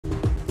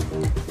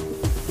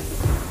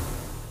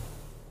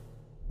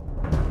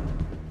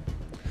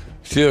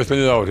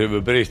Síðastliðið ár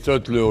hefur breytt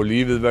öllu og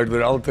lífið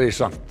verður aldrei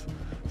samt.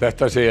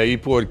 Þetta segja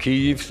íbúar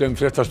Kíív sem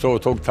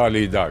fréttastofa tók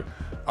tali í dag.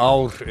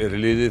 Ár er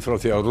liðið frá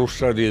því að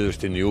Rússar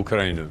réðust inn í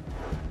Úkraínu.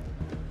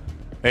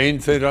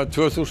 Ein þeirra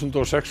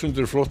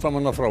 2600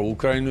 flóttamanna frá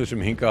Úkraínu sem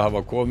hingað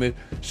hafa komið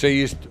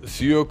segist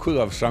þjökuð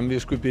af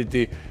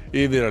samviskubiti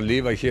yfir að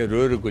lifa hér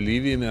öruggu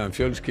lífi meðan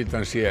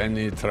fjölskyldan sé enn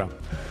ytra.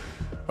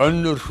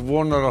 Önnur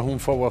vonar að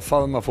hún fái að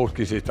faðma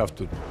fólkið sitt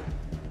aftur.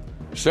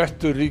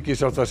 Settur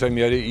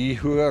ríkissáttasemjari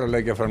íhugar að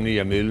leggja fram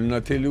nýja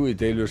miðlunartillögu í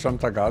deilu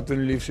Samtaka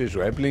atvinnulífsins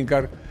og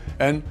Eflingar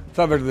en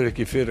það verður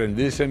ekki fyrr en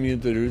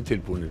viðsemjendur eru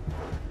tilbúnir.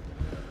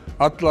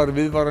 Allar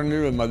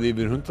viðvaranir að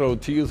yfir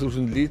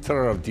 110.000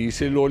 lítrar af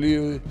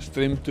dísilolíu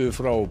streymdu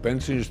frá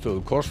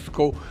bensínstöð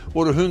Costco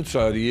voru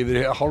hundsaðar í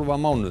yfir hálfa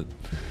mánuð.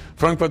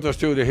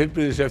 Framkvæmdastjóri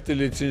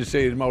heilbrigðiseftirlitsins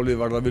segir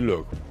málið varða við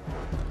lög.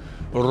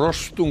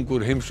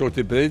 Rostungur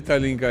heimsótti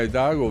Breiðdælinga í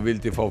dag og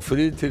vildi fá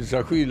frið til þess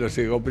að hvíla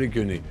sig á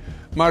bryggjunni.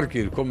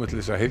 Margir komu til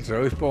þess að heilsa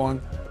upp á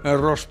hann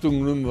en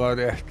Rostungnum var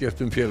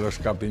ekkert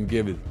félagsskapinn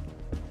gefið.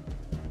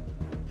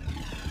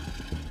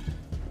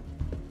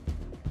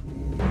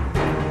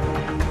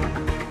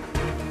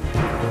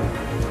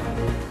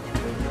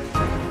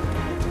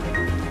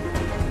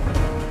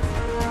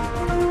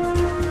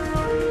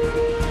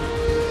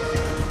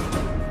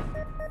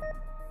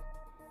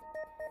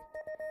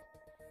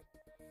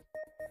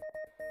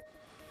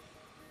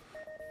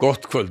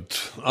 Gott kvöld.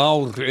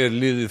 Ár er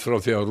liðið frá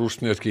því að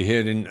rússneski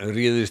herinn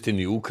réðist inn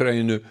í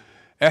Úkraínu.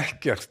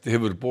 Ekkert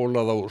hefur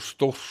bólað á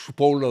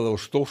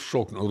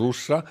stórsókn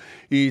Rússa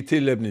í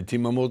tilefni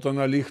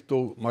tímamótanna líkt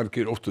og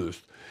margir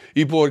óttuðust.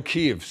 Íbúar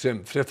Kíív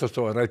sem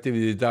fréttastofa ræddi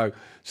við í dag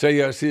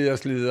segja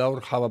síðastliðið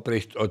ár hafa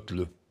breytt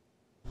öllu.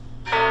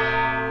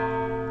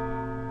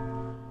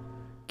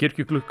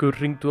 Kirkjuklukkur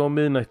hringdu á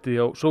miðnætti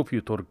á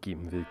Sófíutorgi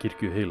við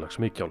kirkju heilags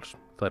Mikjáls.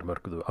 Þær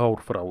mörkuðu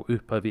ár frá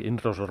upphafi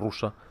innrásar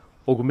Rússa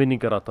og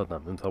minningarathafna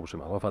þá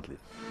sem hafa fallið.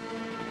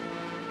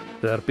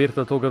 Þegar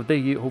birta tók af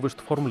degi hófust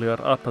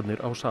formlegar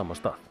athafnir á sama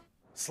stað.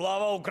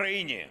 Slava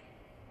Ukraini!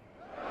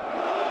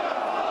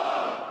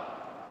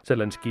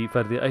 Zelenski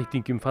færði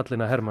ættingjum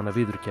fallinna hermanna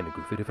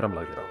viðurkenningu fyrir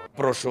framlagið á.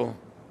 Прошу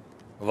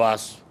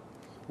вас,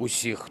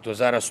 усіх, хто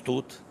зараз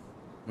тут,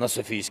 на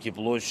Софійській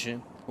площі,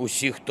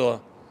 усіх, хто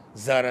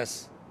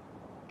зараз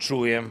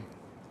чує,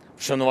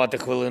 вшанувати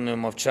хвилиною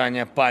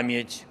мовчання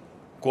пам'ять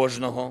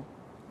кожного,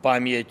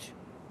 пам'ять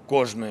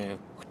kosnu,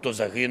 hto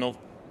загинув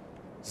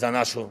за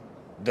našu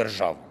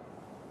держavu.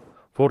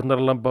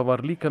 Fórnarlamba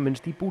var líka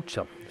minnst í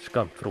Bútsja,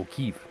 skammt frá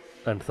Kíív,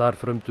 en þar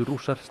frömdu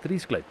Rússar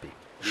stríðsglæpi.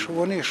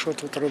 Вони що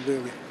тут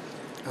робили?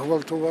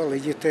 Гвалтували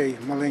дітей,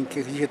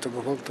 маленьких діток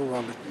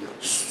гвалтували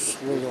з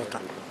болота.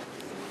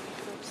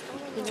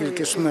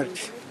 Тільки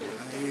смерть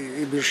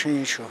і більше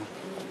нічого.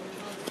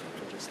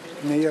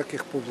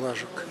 Ніяких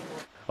поблажок.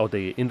 Á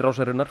degi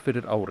innrásarinnar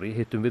fyrir ári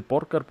hittum við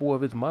borgarbúa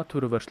við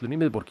matvöruverslun í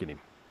miðborginni.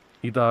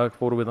 Í dag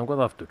fórum við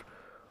þangað aftur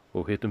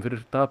og hittum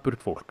fyrir dapurt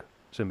fólk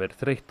sem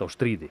þreytt á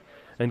stríði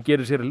en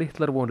gerir sér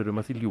litlar vonir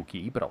að því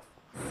ljúki í bráð.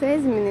 Все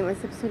змінилось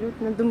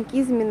абсолютно,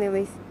 думки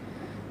змінились,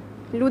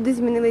 люди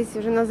змінились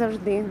вже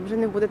назавжди, вже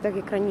не буде так,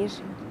 як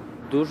раніше.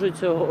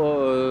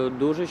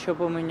 Дуже що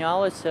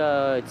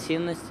помінялося,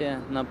 цінності,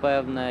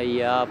 напевне,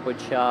 я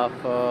почав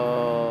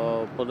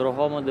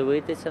по-другому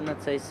дивитися на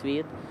цей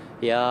світ,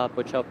 я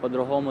почав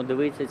по-другому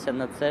дивитися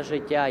на це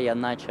життя, я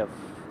почав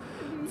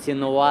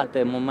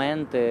цінувати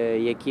моменти,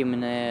 які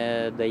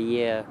мені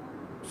дає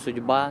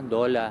судьба,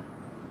 доля,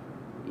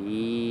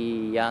 і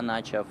я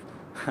почав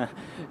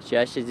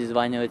чаще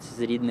зізванюватися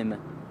з рідними.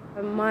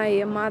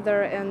 My mother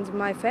and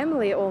my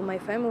family, all my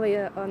family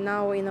are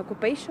now in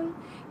occupation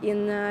in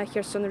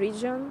Kherson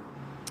region.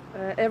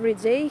 Every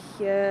day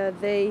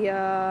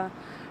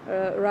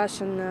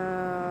Russian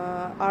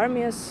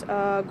armies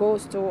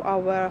goes to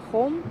our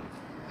home.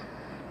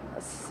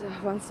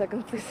 One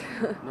second, please.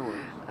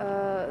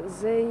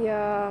 They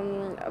are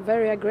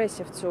very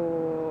aggressive to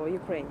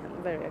Ukrainian,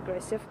 very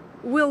aggressive.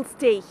 We'll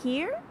stay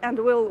here and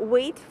we'll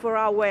wait for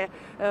our,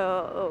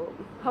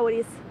 how it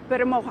is,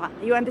 перемога.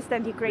 You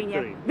understand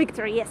Ukrainian?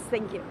 Victory, yes,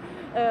 thank you.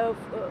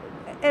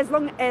 As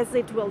long as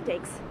it will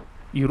take.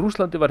 Í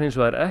Rússlandi var hins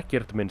vegar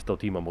ekkert minnst á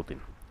tímamótin.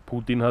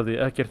 Pútín hafði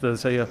ekkert að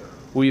segja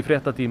og í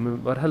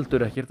fréttatímum var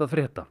heldur ekkert að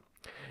frétta.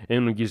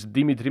 Einungis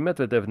Dmitri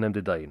Medvedev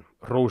nefndi daginn,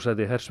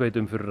 hrósaði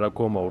hersveitum fyrir að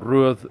koma á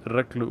röð,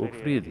 reglu og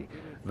friði,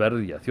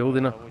 verðja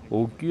þjóðina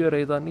og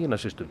gjöreyða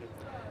nýnasistum.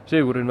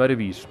 Sigurinn væri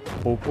vís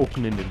og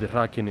ógnin yrði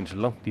hrakin eins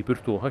langt í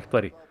burtu og hægt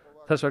væri,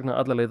 þess vegna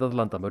alla leið að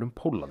landamærum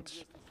Póllands.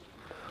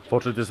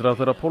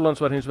 Forsætisráðherra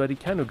Póllands var hins vegar í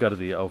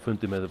kennugarði á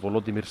fundi með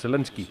Volodymyr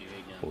Zelenski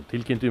og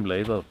tilkynnti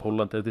leið að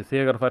Pólland hefði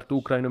þegar fært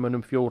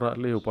Úkrænumönnum 4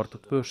 Leopard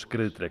 2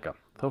 skriðdreka,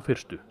 þá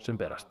fyrstu sem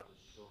berast.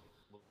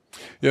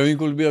 Já,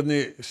 Ingólfur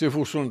Bjarni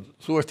Sigfússon,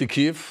 þú ert í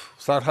Kíív,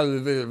 þar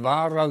hafði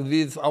varað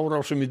við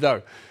árásum í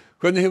dag.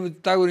 Hvernig hefur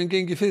dagurinn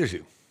gengið fyrir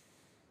sig?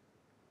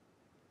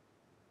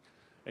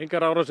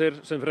 engar árásir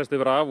sem fresti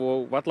yfir af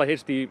og varla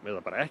heyrst í,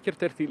 eða bara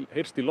ekkert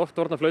heyrst í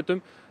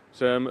loftvarnaflautum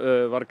sem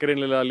var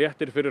greinilega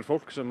léttir fyrir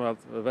fólk sem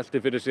að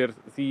velti fyrir sér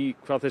því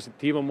hvað þessi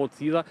tímamót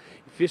þýða.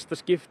 Í fyrsta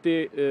skipti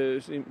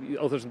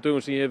á þessum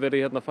dögum sem ég hef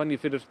verið hérna fann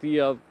ég fyrir því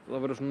að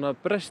það verður svona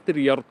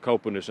brestir í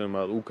járnkápunni sem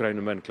að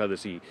Úkraínumenn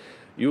klæðast í.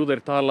 Jú,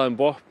 þeir tala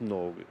vopn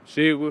og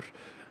sigur,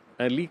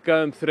 en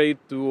líka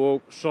þreytu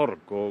og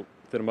sorg, og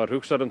þegar maður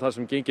hugsar það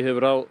sem gengið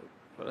hefur á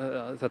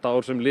þetta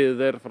ár sem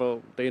liðið frá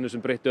deginu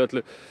sem breytti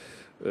öllu,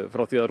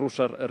 frá því að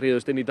Rússar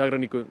réðust inn í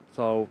dagrenningu,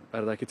 þá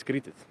það ekkert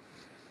skrítið.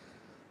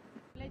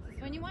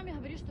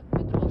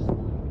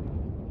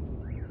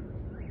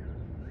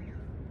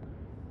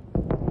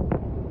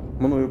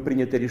 Мною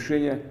принято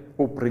решение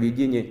о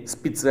проведении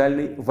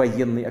специальной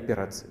военной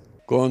операции.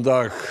 Góðan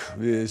dag,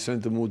 við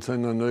sendum út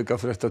þennan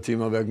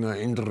aukafréttatíma vegna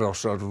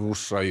innrásar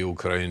Rússa í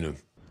Ukraínu.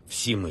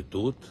 Всі ми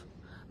тут,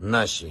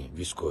 наші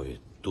військові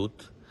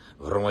тут,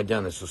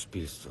 громадяни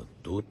суспільства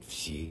тут,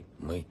 всі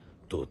ми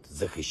тут.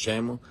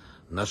 Захищаємо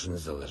нашу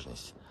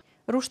незалежність.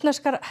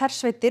 Rússneskar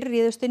hersveitir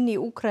réðust inn í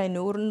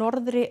Úkraínu úr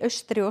norðri,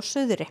 austri og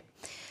suðri.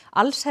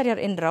 Allsherjar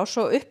innrás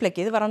og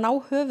uppleggið var að ná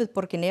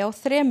höfuðborginni á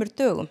 3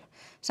 dögum,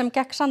 sem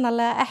gekk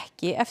sannarlega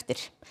ekki eftir.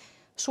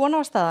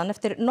 Svona var staðan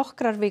eftir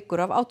nokkrar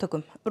vikur af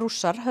átökum.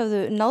 Rússar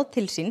höfðu náð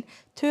til sín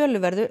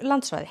töluverðu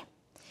landsvæði.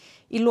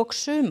 Í lok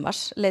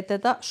sumars leit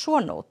þetta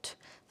svona út.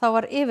 Þá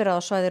var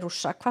yfirráðasvæði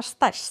Rússa hvað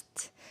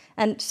stærst.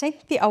 En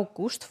seint í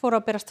ágúst fóru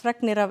að berast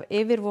fregnir af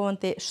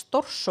yfirvofandi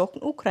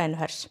stórsókn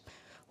Úkraínuhers.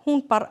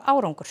 Hún bar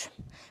árangur.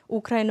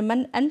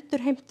 Úkraínumenn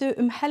endurheimtu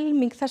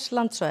helming þess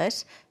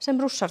landsvæðis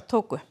sem Rússar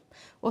tóku.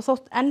 Og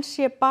þótt enn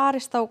sé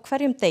barist á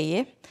hverjum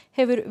degi,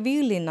 hefur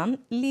víglínan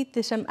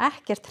lítið sem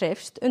ekkert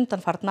hreyfst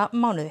undanfarna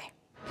mánuði.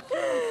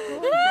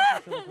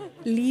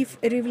 Líf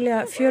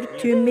ríflega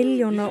 40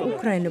 milljóna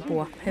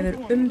Úkraínubúa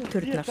hefur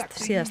umturnast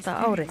síðasta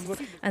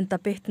árið, enda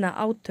bitna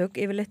átök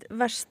yfirleitt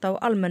verst á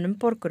almennum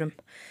borgurum.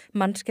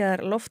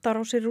 Mannskæðar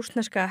loftárásir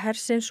rússneska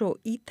hersins og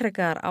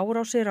ítrekaðar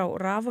árásir á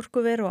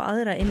raforkuver og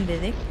aðra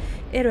innviði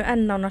eru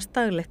enn nánast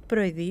daglegt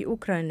brauð í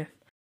Úkraínu.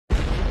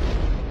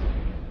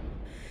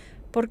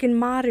 Borgin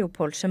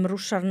Mariupol sem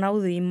Rússar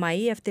náðu í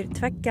maí eftir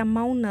 2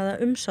 mánaða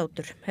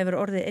umsátur hefur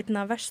orðið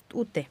einna verst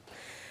úti.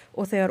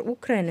 Og þegar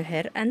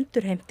Úkraínuher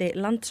endurheimti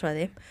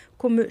landsvæði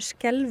komu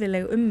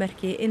skelfileg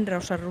ummerki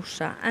innrásar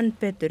Rússa enn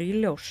betur í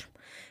ljós.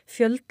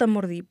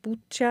 Fjöldamorð í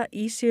Bútsja,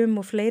 Ísjum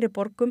og fleiri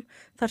borgum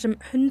þar sem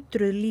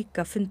 100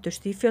 líka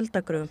fundust í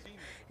fjöldagröfum.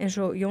 Eins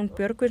og Jón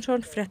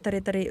Björgvinsson,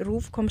 fréttaritari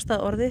RÚV komst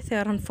að orði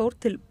þegar hann fór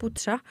til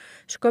Bútsja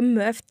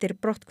skömmu eftir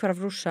brotthvarf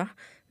Rússa.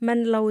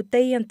 Menn lágu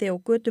deyjandi á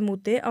götum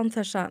úti án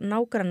þess að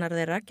nágrannar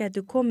þeirra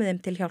gætu komið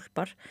þeim til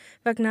hjálpar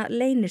vegna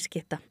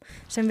leyniskitta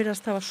sem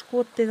virðast hafa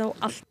skotið á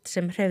allt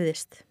sem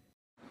hreyfðist.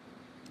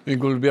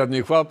 Ingólfur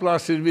Bjarni, hvað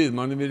blasir við?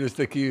 Manni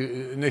virðist ekki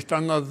neitt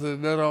annað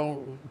vera á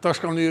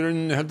dagskránni í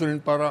rauninni heldur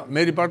en bara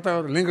meiri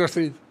bardagar, lengra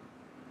stríð.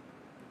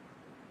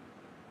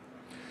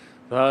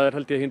 Það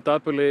held ég hinn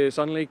dapurlegi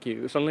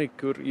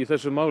sannleikur í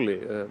þessu máli.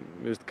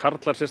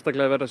 Karlar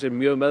sérstaklega verða sér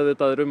mjög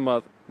meðvitaðir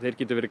að þeir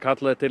geti verið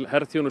kallaðir til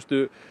herþjónustu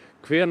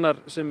hvenar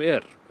sem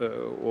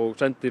og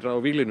sendir á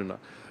víglínuna.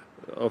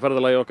 Á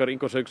ferðalagi okkar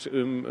Ingólfs Hauks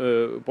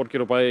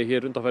borgir og bæi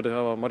hér undanfærið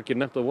hafa margir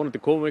nefnt að vonandi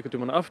komum einhvern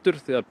tímann aftur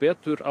þegar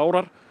betur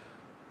árar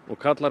og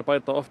kallar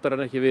bæta oftar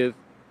en ekki við,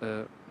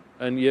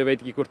 en ég veit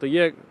ekki hvort að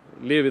ég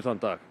lifi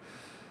þann dag.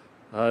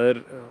 Það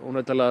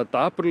óneitanlega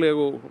dapurleg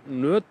og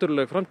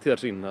nöturleg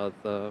framtíðarsýn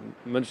að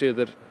menn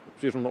séu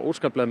svona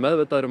óskaplega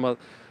meðvitaðir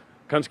að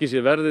kannski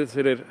sé verðið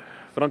fyrir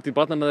framtíð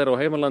barnanna þeirra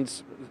og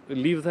heimalands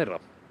líf þeirra.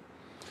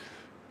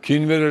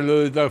 Kínverjar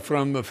lögðu í dag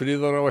fram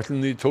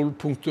friðaráætlun í 12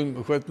 punktum.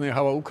 Hvernig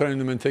hafa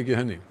Úkraínumenn tekið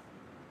henni?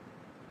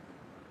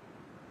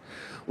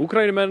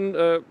 Úkraínumenn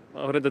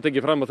hafa reynda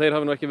tekið fram að þeir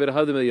hafi nú ekki verið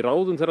hafðir með í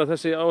ráðum þegar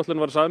þessi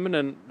áætlun var samin,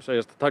 en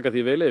segjast taka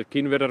því vel ef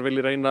Kínverjar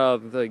vilja reyna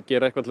að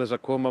gera eitthvað til þess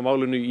að koma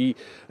málinu í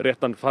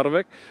réttan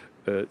farveg.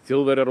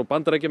 Þjóðverjar og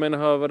Bandaríkjamenn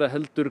hafa verið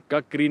heldur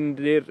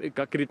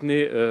gagnrýnni,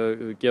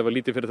 gefa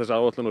lítið fyrir þessa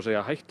áætlun og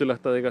segja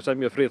hættulegt að eiga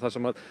semja frið þar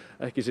sem að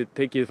ekki sé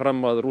tekið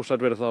fram að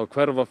Rússar verið þá að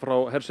hverfa frá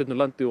hersetnu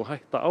landi og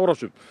hætta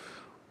árásum.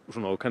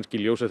 Og kannski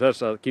ljósið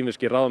þess að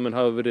kínverskir ráðamenn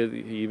hafa verið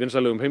í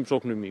vinsalegum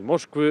heimsóknum í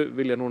Moskvu,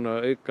 vilja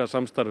núna auka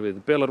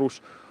samstarfið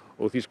Belarús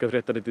og þýska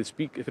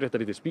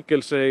fréttaritið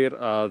Spiegel segir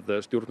að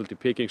stjórnvöld í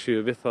Peking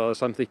séu við það að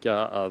samþykkja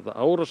að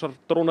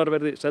árásardrónar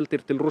verði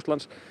seldir til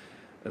Rússlands.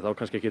 En þá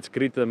kannski ekki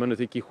skrítið að mönnum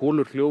þykji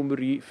hólur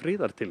hljómur í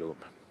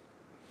friðartillögum.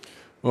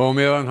 Og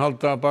meðan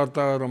halda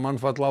bardagar og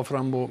mannfall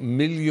áfram og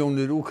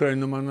milljónir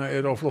Úkraínumanna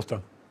eru á flótta.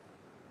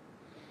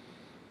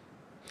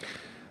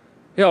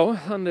 Já,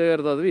 þannig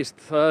það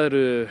víst. Það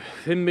eru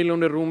 5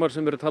 milljónir rúmar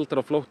sem eru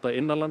taldir á flótta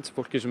innanlands,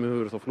 fólki sem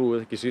hefur þá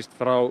flúið ekki síst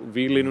frá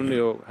víglínunni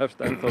og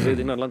hefst ennþá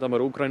við innan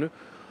landamæra Úkraínu.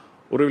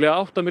 Og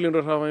ríflega 8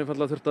 milljónir hafa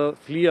einfaldlega þurft að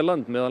flýja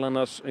land, meðal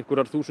annars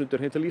einhverjar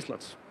þúsundir heim til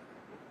Íslands.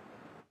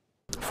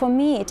 For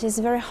me, it is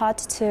very hard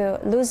to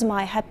lose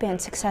my happy and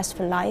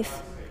successful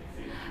life,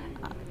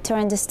 to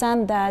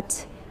understand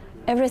that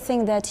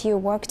everything that you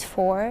worked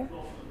for,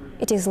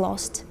 it is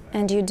lost.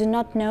 and you do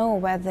not know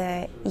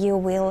whether you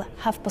will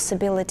have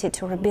possibility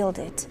to rebuild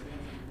it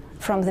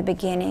from the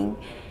beginning.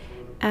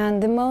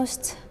 And the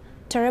most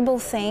terrible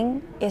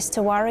thing is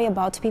to worry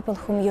about people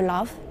whom you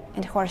love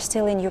and who are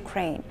still in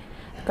Ukraine.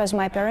 Because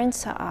my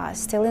parents are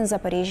still in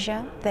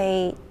Zaporizhia,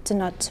 they do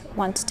not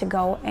want to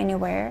go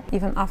anywhere.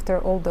 Even after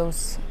all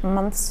those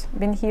months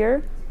been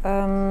here,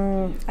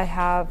 I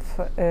have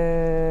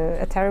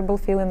a terrible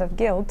feeling of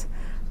guilt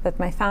that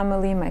my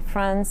family, my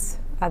friends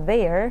are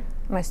there,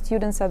 my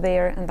students are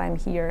there, and I'm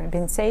here,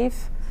 being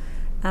safe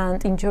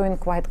and enjoying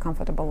quite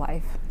comfortable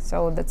life.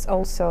 So that's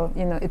also,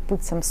 it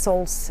puts some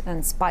sauce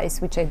and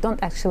spice, which I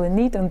don't actually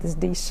need on this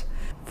dish.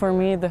 For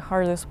me, the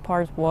hardest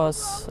part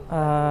was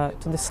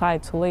to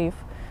decide to leave,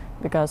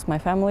 because my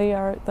family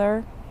are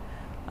there,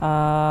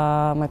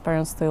 my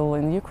parents still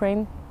in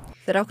Ukraine.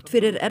 Þrátt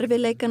fyrir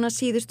erfiðleikana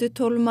síðustu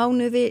 12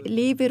 mánuði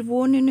lifir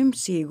vonin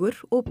sigur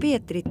og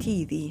betri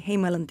tíð í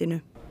heimalandinu.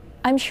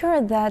 I'm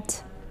sure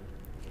that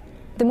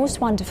the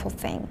most wonderful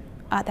thing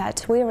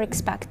that we are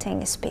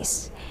expecting is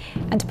peace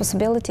and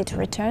possibility to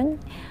return,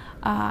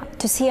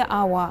 to see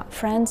our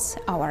friends,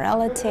 our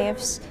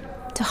relatives,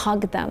 to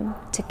hug them,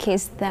 to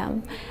kiss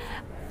them,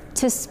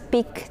 to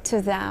speak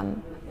to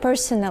them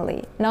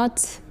personally,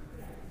 not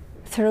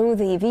through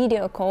the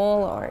video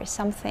call or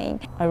something.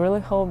 I really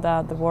hope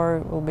that the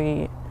war will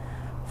be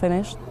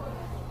finished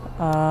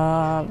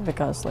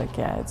because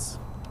it's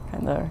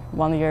kind of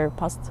 1 year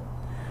past.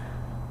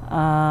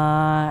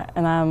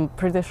 And I'm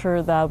pretty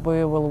sure that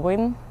we will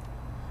win.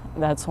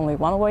 That's only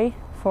one way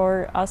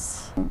for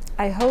us.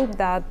 I hope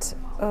that,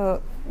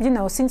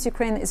 since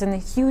Ukraine is in a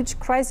huge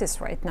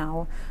crisis right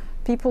now,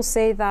 people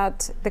say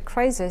that the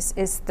crisis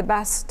is the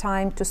best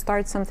time to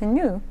start something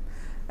new.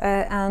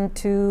 And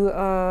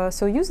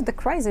to use the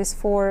crisis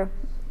for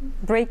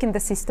breaking the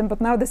system,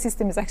 but now the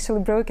system is actually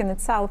broken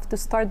itself, to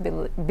start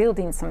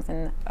building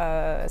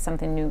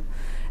something new.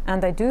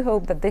 And I do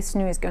hope that this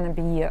new is going to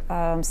be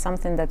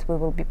something that we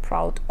will be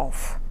proud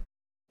of.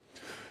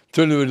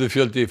 Töluverður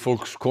fjöldi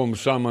fólks kom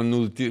saman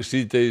nú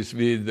síðdegis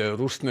við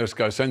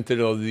rússneska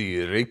sendiráðið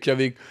í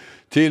Reykjavík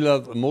til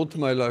að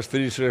mótmæla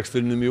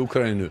stríðsrekstrinum í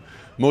Úkraínu.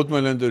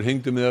 Mótmælendur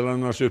hengdu meðal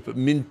annars upp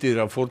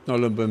myndir af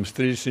fórnarlömbum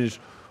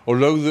stríðsins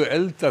og lögðu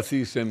eld að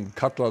því sem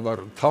kallað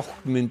var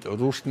táknmynd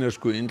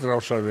rússnesku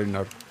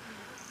innrásarinnar.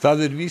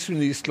 Það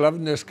vísun í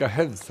slavneska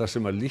hefð þar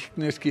sem að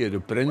líkneski eru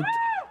brennd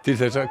til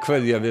þess að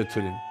kveðja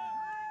veturinn.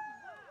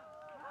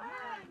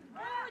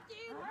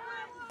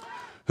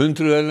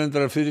 Hundruð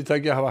erlendra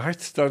fyrirtækja hafa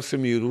hætt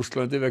starfsemi í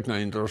Rússlandi vegna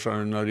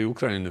innrásarinnar í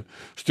Úkraínu.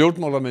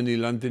 Stjórnmálamenn í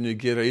landinu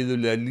gera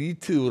iðulega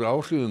lítið úr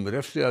áhrifum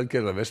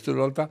refsiaðgerða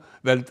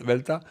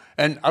vesturvelda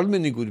en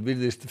almenningur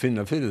virðist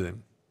finna fyrir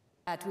þeim.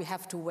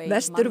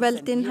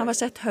 Vesturveldin hafa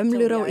sett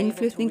hömlur á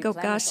innflutning á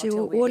gasi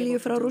og olíu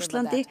frá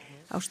Rússlandi,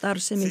 á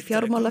starfsemi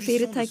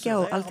fjármálafyrirtækja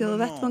og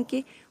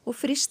alþjóðavettvangi og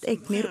fryst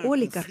eignir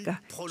ólígarka,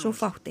 svo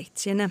fátt eitt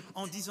sé nefnt.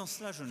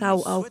 Þá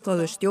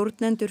ákváðu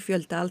stjórnendur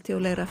fjölda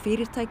alþjóðlegra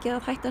fyrirtækja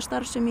að hætta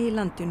starfsemi í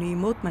landinu í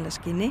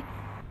mótmælaskyni,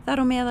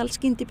 þar á meðal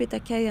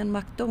skyndibitakeðjan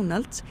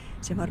McDonald's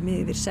sem var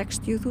með yfir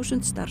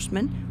 60.000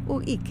 starfsmenn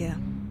og IKEA.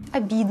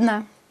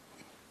 Обидно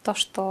то,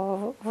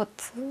 что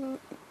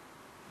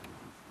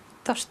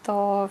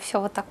все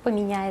вот так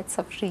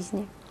поменяется в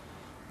жизни.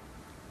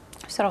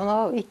 Все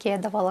равно IKEA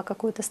давала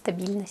какую-то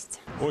стабильность.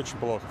 Очень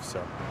плохо все.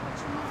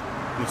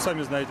 Ну,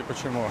 сами знаете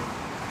почему.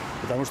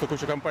 Потому что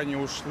куча компаний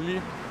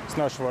ушли с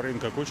нашего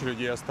рынка, куча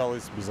людей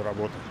осталась без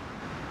работы.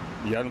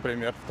 Я,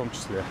 например, в том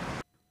числе.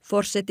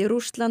 Forseti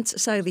Rússlands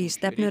sagði í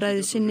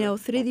stefnuræðu sinni á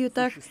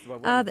þriðjudag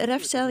að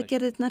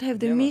refsiaðgerðirnar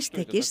hefðu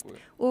mistekist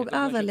og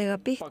aðalega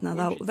bitnað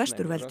á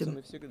vesturveldum.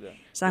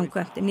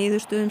 Samkvæmt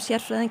niðurstöðum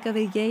sérfræðinga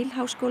við Yale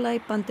háskóla í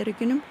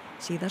Bandaríkjunum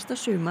síðasta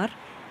sumar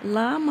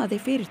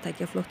lamaði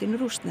fyrirtækjaflóttin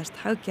rússneskt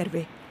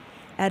hagkerfi.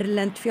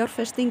 Erlend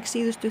fjárfesting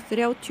síðustu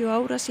 30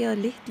 ára sé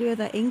að litlu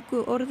eða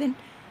engu orðin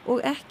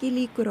og ekki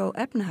líkur á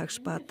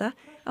efnahagsbata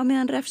á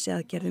meðan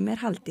refsiaðgerðum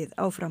haldið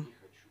áfram.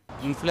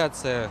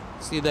 Инфляция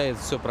съедает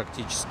все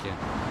практически.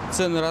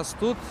 Цены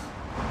растут,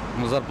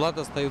 но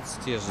зарплаты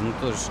остаются те же. Ну,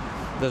 то есть,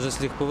 даже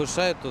если их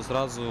повышают, то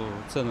сразу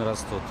цены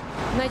растут.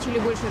 Начали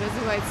больше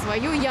развивать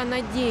свое, я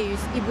надеюсь,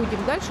 и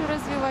будем дальше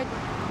развивать.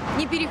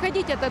 Не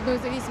переходить от одной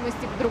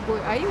зависимости к другой,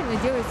 а именно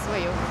делать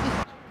свое.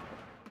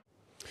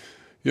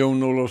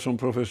 Jón Ólafsson,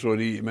 professor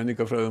í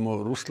menningarfræðum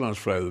og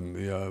Rússlandsfræðum.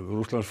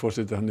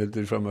 Rússlandsforseti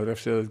heldur fram að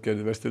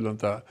refsiaðgerðir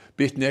Vesturlanda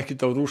bitni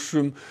ekkert á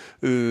Rússum.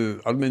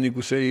 Almenningur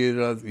segir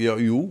að,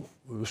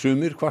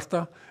 sumir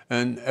kvarta,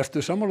 en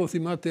ertu sammála á því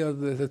mati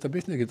að þetta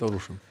bitni ekkert á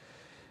Rússum?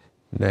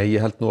 Nei,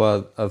 ég held nú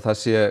að það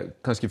sé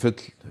kannski full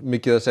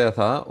mikið að segja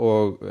það,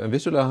 en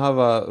vissulega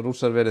hafa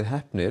Rússar verið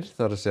heppnir,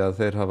 þar að segja að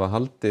þeir hafa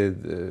haldið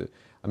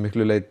að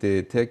miklu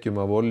leyti tekjum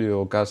af olíu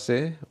og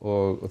gasi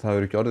og það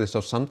hefur ekki orðið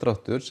sá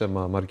samdráttur sem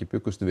að margir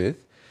bjuggust við.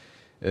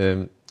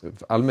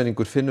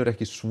 Almenningur finnur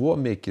ekki svo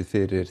mikið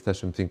fyrir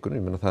þessum þvingunum.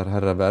 Ég meina það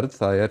hærra verð,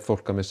 það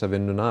fólk að missa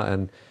vinnuna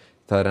en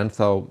það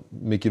ennþá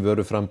mikið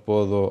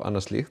vöruframboð og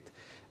annað slíkt.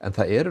 En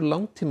það eru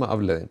langtíma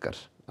afleiðingar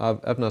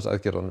af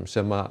efnahagsaðgerðunum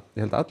sem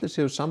ég held að allir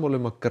séu sammála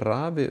að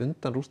grafi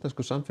undan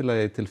rússnesku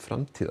samfélagi til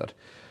framtíðar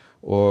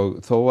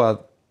og þó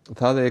að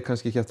það er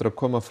kannski ekki eftir að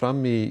koma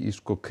fram í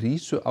sko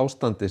krísu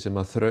ástandi sem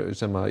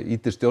að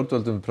ýtir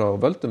stjórnvöldum frá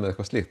völdum eða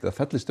eitthvað slíkt eða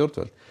fellir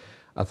stjórnvöld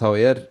að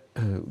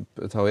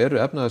þá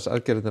eru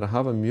efnahagsaðgerðirnar að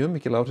hafa mjög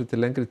mikil áhrif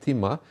til lengri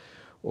tíma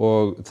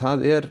og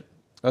það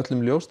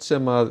öllum ljóst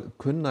sem að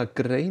kunna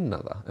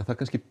greina það, en það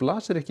kannski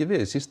blasir ekki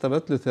við síst af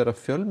öllu þegar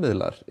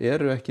fjölmiðlar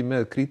eru ekki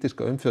með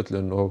krítiska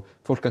umfjöllun og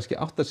fólk kannski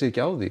áttar sig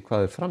ekki á því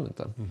hvað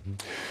framundan.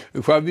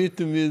 Hvað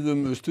vitum við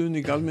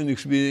stuðning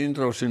almennings við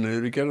innrásina?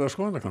 Eru gerðar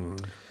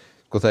skoðanakannanir?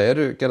 Sko það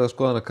eru gerðar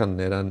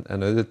skoðanakannanir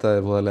en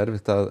auðvitað voðalega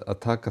erfitt að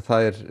taka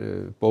þær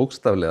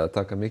bókstaflega, að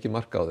taka mikið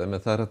mark á þeim,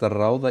 en það hægt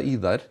að ráða í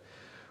þær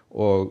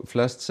og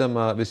flest sem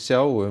við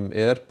sjáum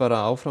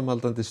bara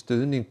áframhaldandi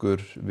stuðningur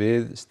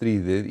við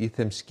stríðið í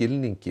þeim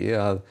skilningi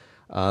að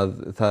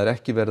það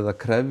ekki verið að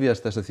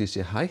krefjast þess að því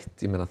sé hætt.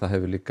 Ég meina það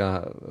hefur líka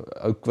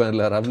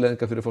ákveðinlegar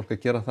afleiðingar fyrir fólk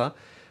að gera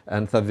það,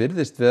 en það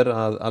virðist vera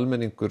að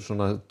almenningur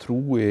svona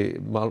trúi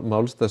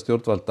málstað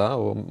stjórnvalda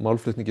og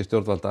málflutningi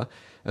stjórnvalda,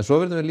 en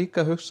svo verðum við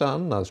líka að hugsa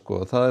annað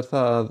sko, það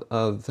það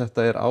að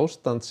þetta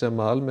ástand sem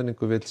að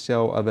almenningur vill sjá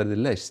að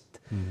verði leyst.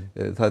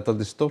 Það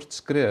dálítið stórt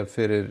skref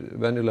fyrir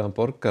venjulegan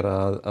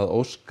borgara að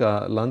óska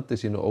landi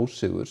sínu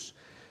ósigurs.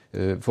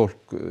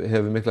 Fólk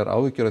hefur miklar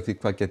áhyggjur af því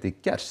hvað geti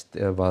gerst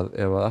ef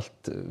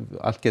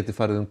allt geti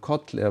farið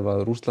koll ef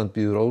að Rússland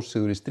býður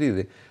ósigur í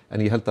stríði,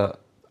 en ég held að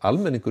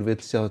almenningur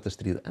vill sjá þetta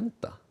stríð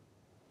enda.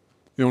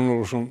 Jón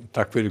Ólafsson,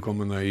 takk fyrir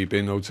komuna í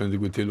beina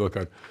útsendingu til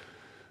okkar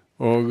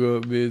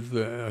og við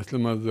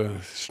ætlum að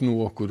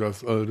snúa okkur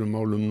að öðrum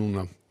málum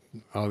núna.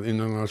 Að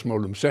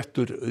innanlandsmálum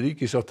settur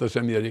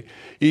ríkissáttasemjari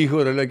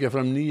íhugar að leggja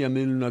fram nýja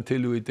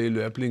miðlunartillögu í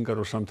deilu Eflingar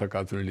og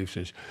Samtaka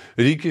atvinnulífsins.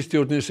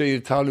 Ríkisstjórnin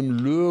segir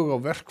lög á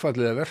verkfall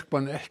eða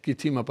verkbann ekki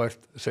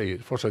tímabært, segir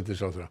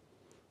forsætisráðherra.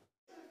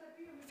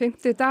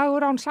 5.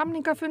 dagur án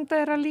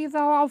samningafunda að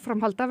líða á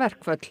áframhalda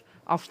verkföll.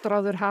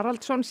 Ástráður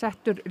Haraldsson,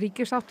 settur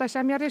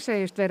ríkissáttasemjari,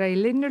 segist vera í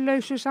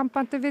linnulausu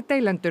sambandi við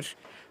deilendur.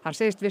 Hann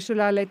segist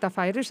vissulega leita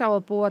færis á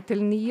að búa til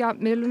nýja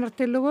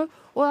miðlunartillögu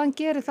og hann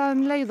geri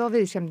það leið og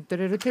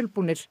viðsemjendur eru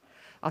tilbúnir.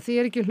 Að því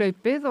ekki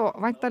hlaupið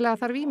og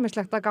væntanlega þarf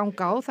ýmislegt að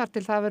ganga á þar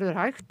til það verður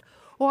hægt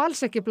og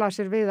alls ekki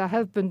blasir við að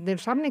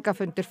hefðbundnir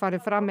samningafundir fari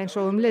fram eins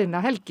og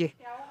liðna helgi.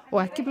 Og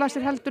ekki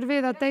blasir heldur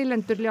við að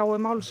deilendur ljái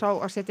máls á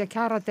að setja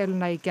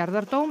kjaradeiluna í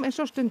gerðardóm eins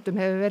og stundum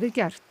hefur verið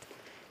gert.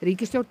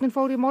 Ríkisstjórnin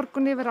fór í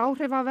morgun yfir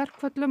áhrif af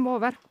verkföllum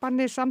og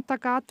verkbanni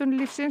Samtaka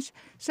atvinnulífsins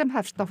sem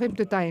hefst á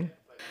fimmtudaginn.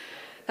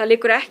 Það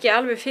liggur ekki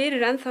alveg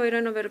fyrir ennþá í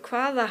raun og veru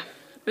hvaða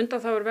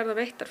undanþágur verða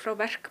veittar frá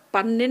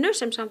verkbanninu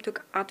sem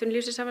Samtök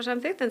atvinnulífsins hafa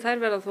samþykkt, en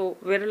þær verða þó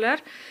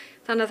verulegar.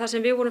 Þannig að það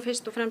sem við vorum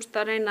fyrst og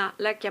fremst að reyna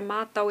að leggja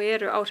mat á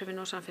eru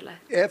áhrifin á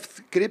samfélagið.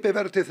 Ef gripið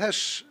verður til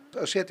þess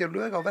að setja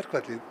lög á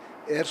verkfallið,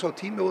 sá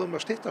tími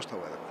að styttast á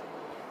eða?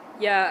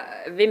 Já,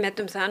 við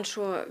metum það eins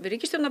og við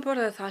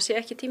ríkisstjórnarborðið það sé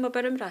ekki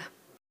tímabær umræða.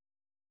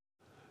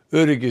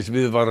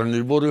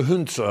 Öryggisviðvaranir voru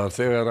hundsaðar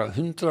þegar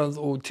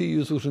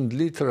 110.000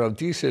 lítrar af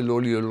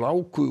díselolíu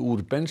láku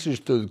úr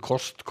bensinstöð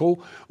Costco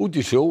út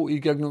í sjó í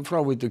gegnum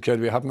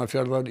fráveitukerfi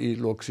Hafnarfjarðar í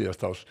lok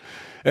síðasta árs.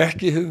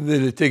 Ekki hefur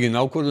verið tekin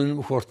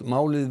ákvörðun hvort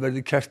málið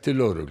verði kært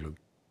til lögreglu.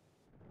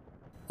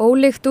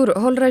 Ólíkt úr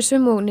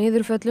holræsum og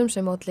niðurföllum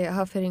sem olli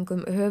haffæringum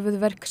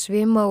höfuðverk,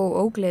 svima og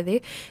ógleði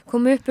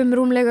kom upp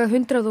rúmlega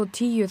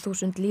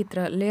 110.000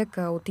 lítra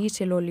leka á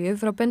dísilolíu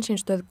frá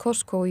bensínstöð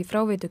Costco í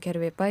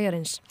fráveitukerfi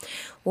bæjarins.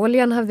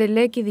 Olían hafði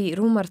lekið í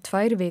rúmar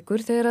 2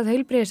 vikur þegar að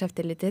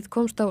heilbrigðiseftirlitið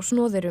komst á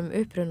snoðir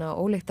uppruna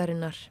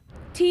ólíktarinnar.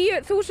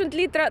 10.000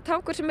 lítra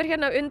tankur sem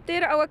hérna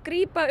undir á að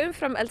grípa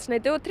umfram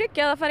eldsneyti og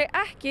tryggja að það fari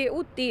ekki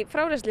út í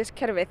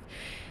frárennsliskerfið.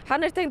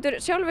 Hann tengdur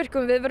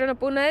sjálfvirkum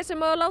viðvörunarbúnaði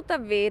sem á að láta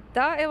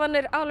vita ef hann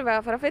alveg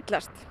að fara að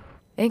fyllast.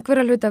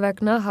 Einhverra hluta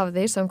vegna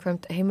hafði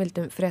samkvæmt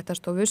heimildum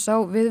Fréttastofu sá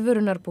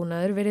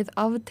viðvörunarbúnaður verið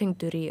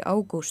aftengdur í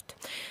ágúst.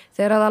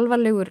 Þegar að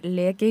alvarlegur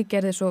leki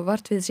gerði svo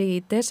vart við sig í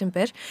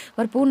desember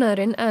var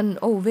búnaðurinn enn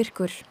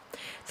óvirkur.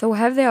 Þó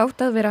hefði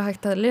átt að vera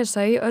hægt að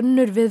lesa í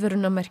önnur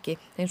viðvörunarmerki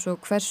eins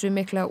og hversu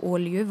mikla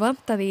olíu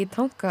vantaði í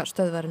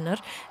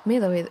tankastöðvarinnar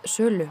miðað við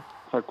sölu.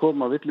 Það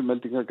koma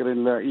villumeldingar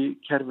greinilega í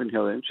kerfin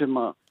hjá þeim sem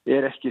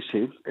ekki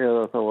sign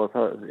eða þá að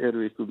það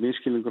eru ykkur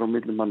misskilningur á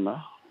milli manna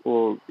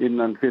og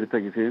innan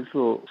fyrirtækisins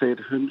og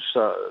þeir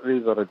hunsa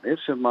viðvaranir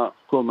sem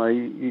koma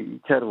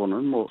í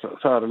kerfunum og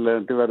þar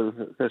leiðandi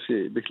verður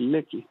þessi miklu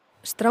leki.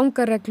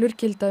 Strangar reglur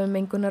gilda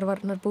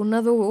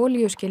mengunarvarnarbúnað og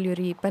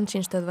olíuskiljur í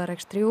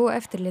bensínstöðvarekstri og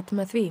eftirlit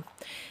með því.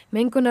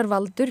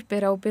 Mengunarvaldur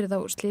ber ábyrgð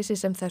á slysi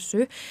sem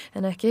þessu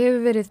en ekki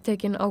hefur verið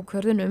tekin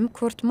ákvörðun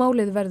hvort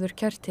málið verður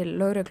kært til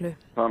lögreglu.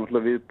 Það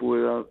náttúrulega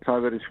viðbúið að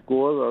það verið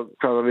skoðað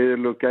hvaða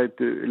viðurlög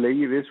gætu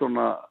legið við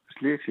svona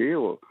slysi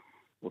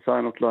og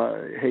það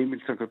náttúrulega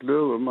heimilt samkvæmt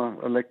lögum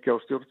að leggja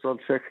á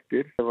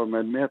stjórnvaldssektir ef að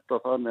menn meta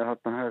þannig að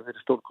þetta hefur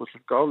verið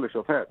stórkostleg gális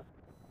á ferð.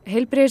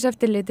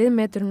 Heilbrigðiseftirlitið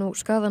metur nú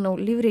skaðan á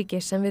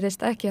lífríki sem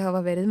virðist ekki hafa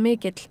verið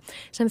mikill,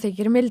 sem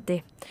þykir mildi.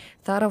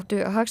 Þar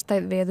áttu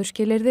hagstæð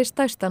veðurskilyrði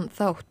stærstan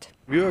þátt.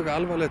 Mjög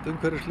alvarlegt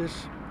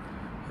umhverfisslys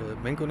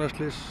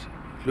mengunarslys,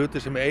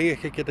 hluti sem eigi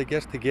ekki að geta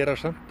gerst, þeir gera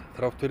samt,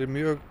 þrátt fyrir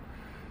mjög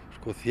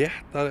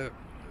þétta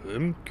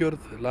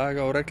umgjörð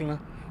laga og reglna,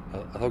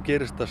 að þá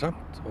gerist það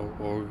samt og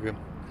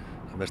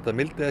það mesta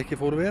mildi ekki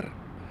fór verr.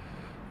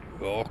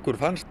 Okkur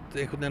fannst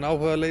einhvern veginn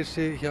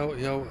áhugaleysi hjá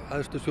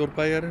æðstu stjórn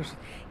bæjarins.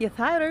 Já,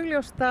 það er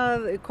augljóst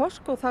að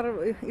Costco þarf,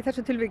 í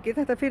þessu tilviki,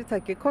 þetta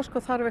fyrirtæki, Costco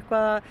þarf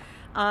eitthvað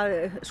að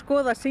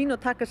skoða sín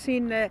og taka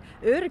sín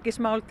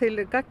öryggismál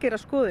til gagngera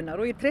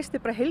skoðunar og ég treysti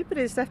bara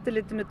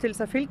heilbrigðiseftirlitinu til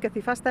þess að fylgja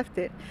því fast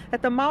eftir.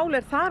 Þetta mál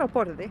er þar á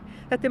borði,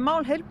 þetta er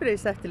mál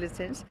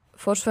heilbrigðiseftirlitsins.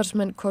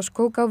 Forsvarsmenn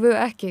Costco gáfu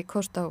ekki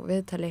kost á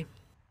viðtali.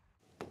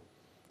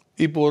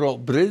 Íbúar á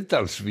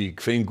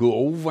Breiðdalsvík fengu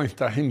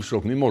óvænta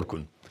heimsókn í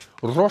morgun.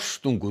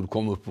 Rostungur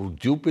kom upp úr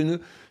djúpinu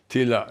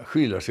til að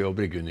hvíla sig á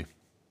bryggjunni.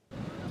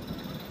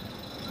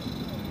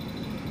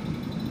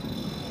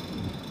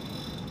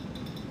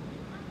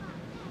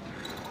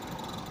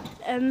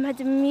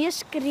 Þetta er mjög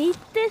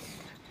skrítið.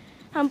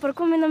 Hann bara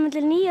kom inn á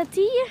milli 9 og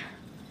 10.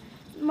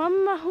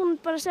 Mamma, hún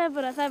bara sagði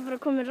bara að það er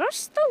bara komið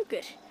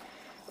rostungur.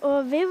 Og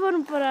við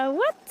vorum bara,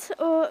 what?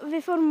 Og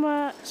við fórum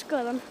að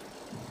skoða hann.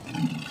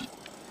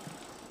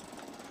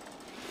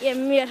 Ég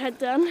er mjög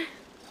hrædd við hann.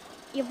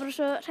 Ég er bara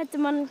svo hrædd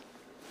mann,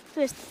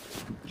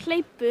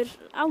 hleypur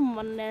á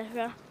mann eða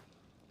eitthvað.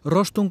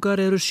 Rostungar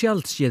eru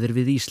sjaldséðir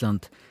við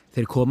Ísland.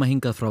 Þeir koma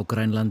hingað frá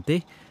Grænlandi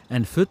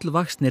en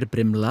fullvaxnir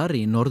brimlar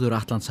í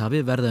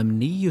Norður-Atlantshafi verða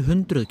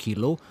 900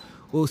 kíló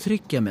og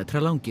 3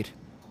 metra langir.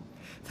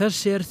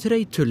 Þessi er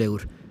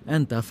þreytulegur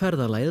enda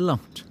ferðalagið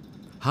langt.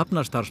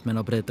 Hafnarstarfsmenn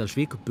á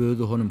Breiðdalsvík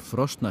buðu honum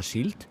frosna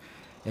síld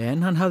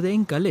en hann hafði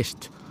enga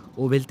lyst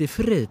og vildi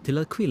frið til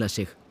að hvíla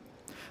sig.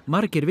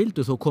 Margir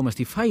vildu þó komast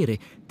í færi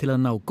til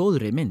að ná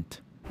góðri mynd.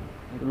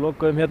 Við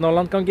lokuðum hérna á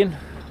landganginn,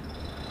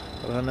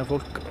 þannig að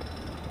fólk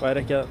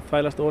væri ekki að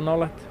þvælast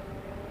ónálægt.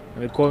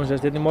 Við komum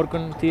sérst hérna í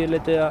morgun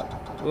 10-leytið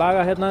að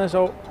laga hérna aðeins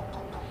á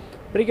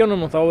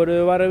bryggjónum og þá erum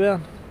við varið við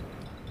hann.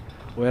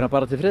 Og er hann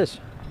bara til friðs?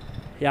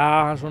 Já,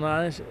 hann svona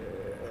aðeins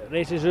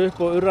reisir sig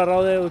upp og urrar á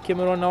þig og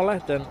kemur hann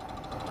nálægt en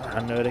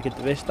hann hefur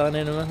ekkert vist að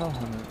neinum ennþá.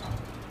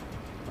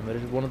 Hann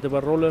verður vonandi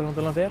bara rólegur hann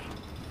til hann fer.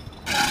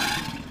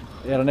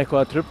 Er hann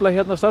eitthvað að trufla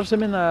hérna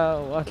starfsemina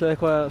og ætlaði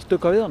eitthvað að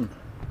stugga við hann?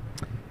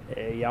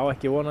 Já,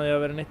 ekki vonaði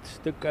að vera neitt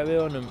stugga við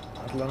honum,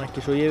 allavega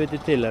ekki svo ég viti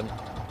til en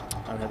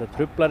þetta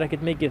truflar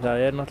ekkert mikið,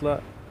 það er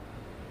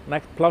náttúrulega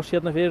nægt pláss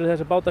hérna fyrir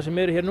þessa báta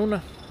sem eru hér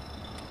núna.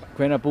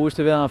 Hvenær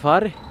búistu við að hann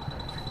fari?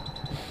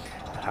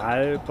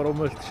 Það er bara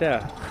ómögulegt að segja.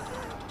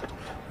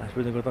 Það er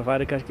spurning hvort hann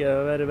fari kannski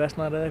að vera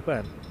vestnar eða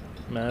eitthvað en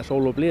með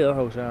sól og blíða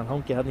þá segja hann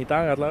hangi hérna í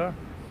dag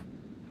allavega.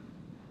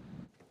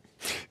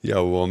 Já,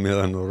 og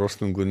meðan á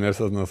rostungun er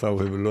þarna þá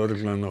hefur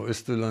lögreglan á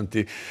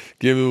Austurlandi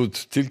gefið út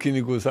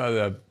tilkynningu það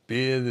að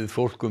beðið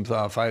fólk það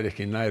að færi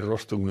ekki nær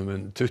rostungnum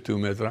en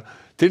 20 metra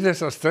til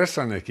þess að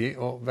stressa hann ekki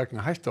og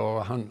vegna hættu á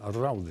að hann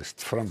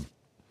ráðist fram.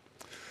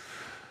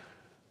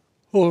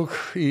 Og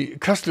í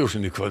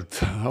Kastljósinu í kvöld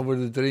þá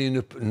verður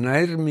dregin upp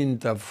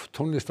nærmynd af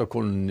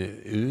tónlistarkonunni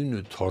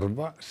Unu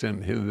Torfa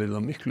sem hefur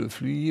verið á miklu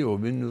flugi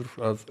og vinnur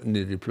að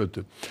nýrri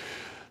plötu.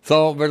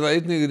 Þá verða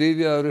einnig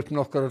rifjaðar upp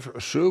nokkrar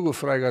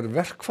sögufrægar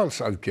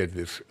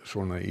verkfallsaðgerðir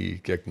svona í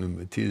gegnum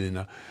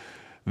tíðina.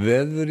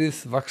 Veðrið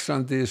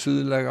vaxandi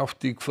suðlæg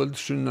átt í kvöld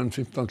sunnan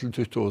 15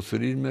 til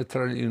 23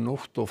 metrar í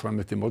nótt og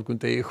fram eftir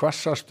morgundegi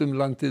hvassast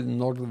landið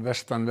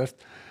norðvestanvert.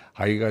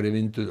 Hægari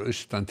vindur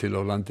austan til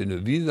á landinu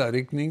víða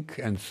rigning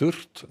en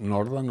þurrt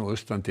norðan og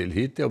austan til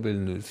hiti á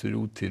bilinu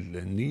 3 til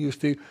 9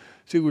 stig.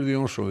 Sigurður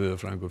Jónsson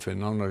veðurfræðingur fer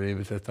nánar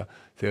yfir þetta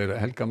þegar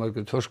Helga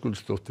Margrét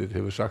Höskuldsdóttir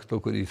hefur sagt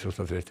okkur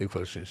íþróttafréttir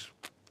kvöldsins.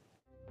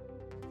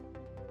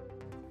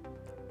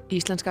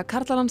 Íslenska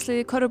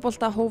karlalandsliðið í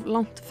körfubolta hóf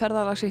langt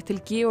ferðalag sitt til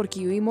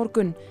Georgíu í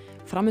morgun.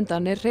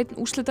 Framundan er hreinn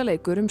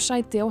úrslitaleikur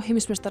sæti á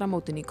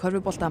heimsmeistaramótinu í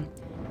körfubolta.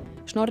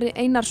 Snorri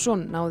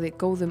Einarsson náði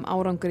góðum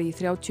árangri í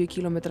 30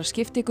 km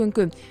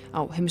skiptigöngu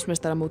á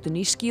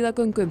heimsmeistaramótinu í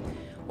skíðagöngu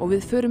og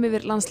við förum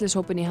yfir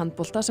landsliðshópinn í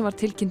handbolta sem var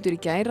tilkynntur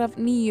í gær af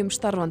 9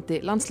 starfandi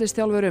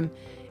landsliðsþjálfurum.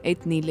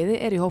 Einn nýliði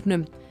er í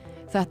hópnum.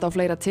 Þetta og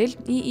fleira til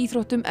í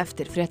íþróttum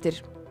eftir fréttir.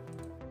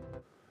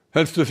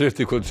 Helstu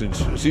fréttir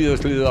kvöldsins.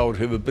 Síðastliðið ár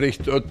hefur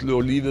breytt öllu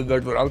og lífið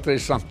verður aldrei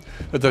samt.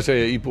 Þetta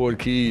segja íbúar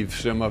Kyiv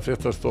sem að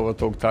fréttastofa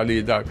tók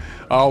tali í dag.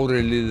 Ár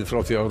er liðið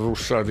frá því að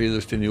Rússar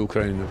réðust inn í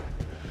Úkraínu.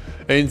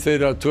 Ein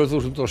þeirra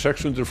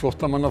 2600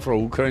 flóttamanna frá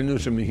Úkraínu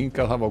sem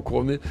hingað hafa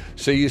komið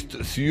segist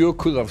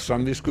þjökuð af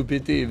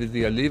samviskubiti yfir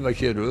því að lifa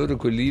hér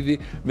öruggu lífi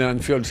meðan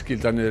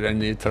fjölskyldan er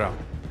enn ytra.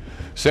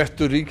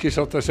 Settur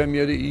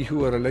ríkissáttasemjari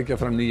íhugar að leggja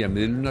fram nýja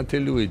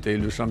miðlunartillögu í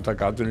deilu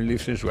Samtaka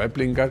atvinnulífsins og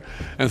Eflingar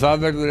en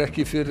það verður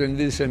ekki fyrr en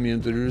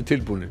viðsemjendur eru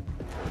tilbúnir.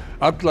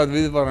 Allar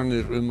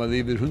viðvaranir að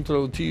yfir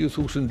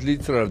 110.000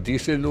 lítrar af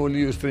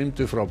dísilolíu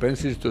streymdu frá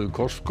bensínstöð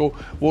Costco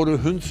voru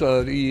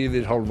hundsaðar í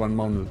yfir hálfan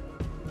mánuð.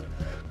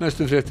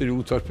 Næstu fréttir í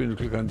útvarpinu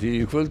klukkan 10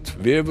 í kvöld.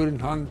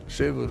 Vefurinn hann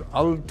sefur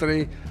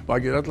aldrei,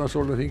 vakir allan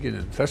sólarhringinn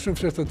en þessum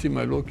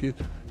fréttatíma er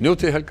lokið.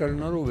 Njótið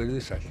helgarinnar og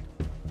verið sæl.